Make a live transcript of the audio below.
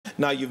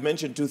Now, you've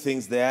mentioned two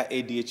things there,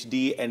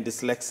 ADHD and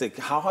dyslexic.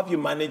 How have you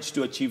managed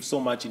to achieve so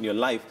much in your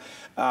life,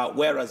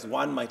 whereas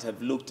one might have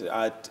looked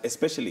at,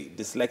 especially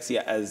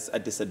dyslexia, as a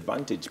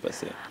disadvantage per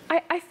se?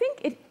 I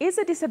think it is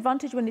a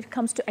disadvantage when it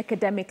comes to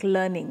academic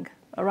learning,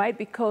 all right?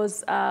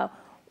 Because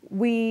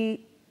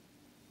we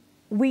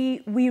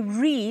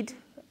read.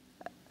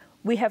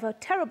 We have a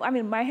terrible, I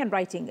mean, my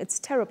handwriting, it's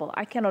terrible.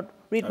 I cannot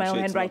read my own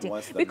handwriting.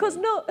 Because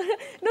no,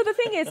 the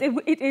thing is,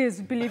 it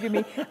is, believe you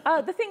me.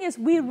 The thing is,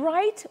 we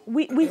write,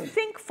 we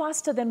think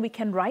faster than we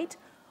can write.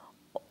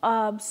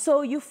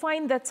 So you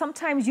find that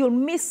sometimes you'll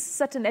miss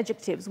certain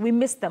adjectives. We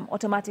miss them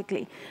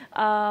automatically.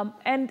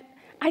 And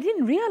I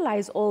didn't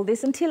realize all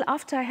this until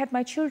after I had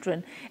my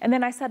children. And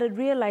then I started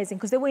realizing,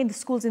 because they were in the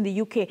schools in the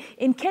UK.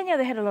 In Kenya,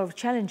 they had a lot of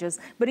challenges.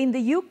 But in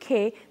the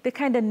UK, they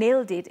kind of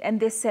nailed it. And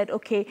they said,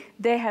 OK,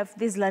 they have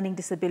these learning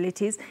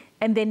disabilities,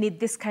 and they need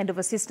this kind of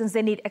assistance.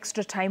 They need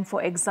extra time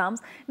for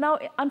exams. Now,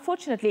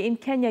 unfortunately, in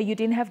Kenya, you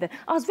didn't have that.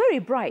 I was very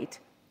bright.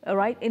 All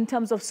right, in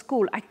terms of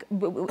school,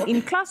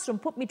 in classroom,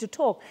 put me to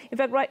talk. In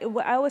fact,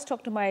 I always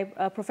talk to my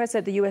professor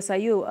at the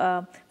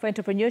USIU for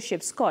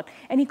entrepreneurship, Scott,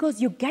 and he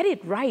goes, you get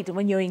it right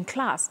when you're in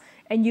class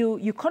and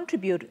you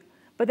contribute.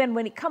 But then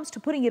when it comes to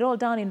putting it all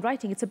down in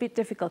writing, it's a bit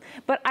difficult.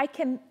 But I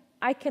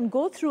can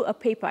go through a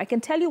paper. I can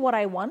tell you what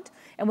I want.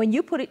 And when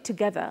you put it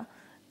together,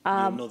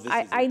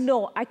 I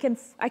know I can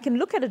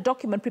look at a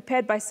document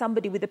prepared by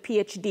somebody with a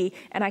PhD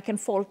and I can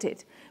fault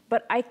it.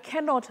 But I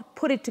cannot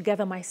put it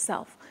together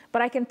myself.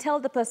 But I can tell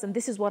the person,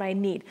 this is what I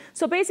need.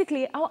 So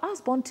basically, I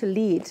was born to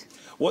lead.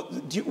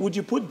 Would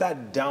you put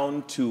that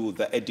down to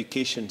the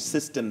education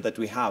system that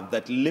we have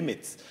that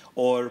limits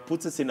or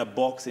puts us in a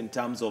box in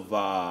terms of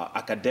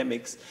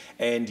academics,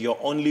 and you're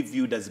only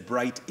viewed as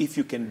bright if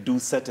you can do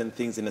certain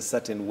things in a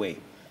certain way?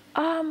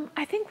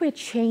 I think we're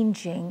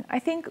changing. I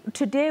think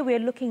today we're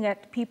looking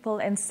at people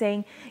and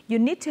saying, you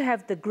need to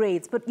have the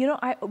grades. But, you know,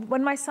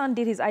 when my son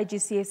did his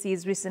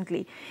IGCSEs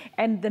recently,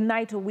 and the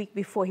night or week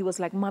before, he was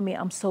like, Mommy,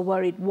 I'm so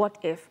worried. What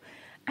if?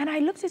 And I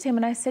looked at him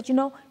and I said, you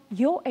know,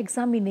 your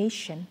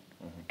examination,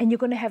 and you're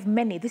going to have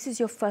many. This is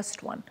your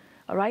first one,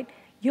 all right?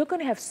 You're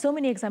going to have so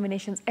many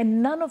examinations,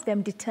 and none of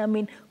them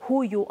determine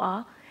who you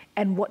are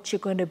and what you're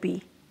going to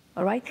be,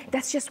 all right?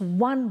 That's just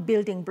one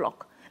building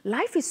block.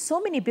 Life is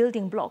so many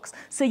building blocks.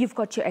 So you've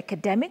got your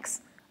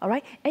academics, all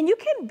right? And you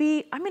can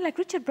be, I mean, like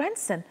Richard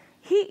Branson,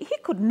 he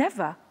could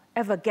never,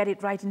 ever get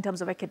it right in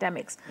terms of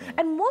academics.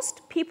 And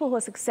most people who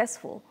are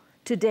successful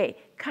today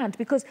can't,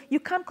 because you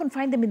can't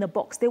confine them in a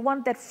box. They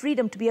want that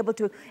freedom to be able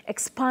to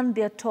expand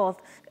their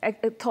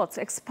thoughts,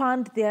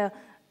 expand their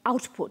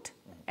output.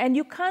 And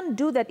you can't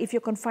do that if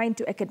you're confined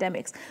to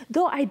academics.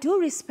 Though I do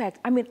respect,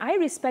 I mean, I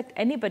respect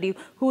anybody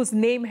whose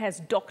name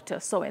has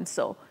Dr.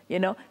 so-and-so, you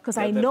know, because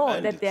I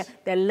know that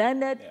they're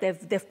learned,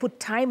 they've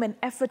put time and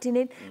effort in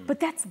it, but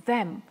that's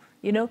them,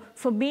 you know.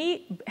 For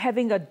me,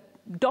 having a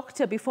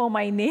doctor before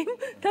my name,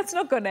 that's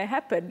not going to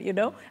happen, you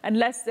know,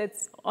 unless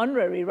it's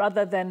honorary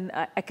rather than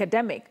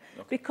academic.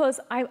 Because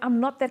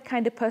I'm not that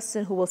kind of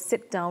person who will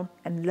sit down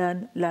and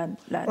learn.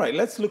 Right,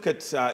 let's look at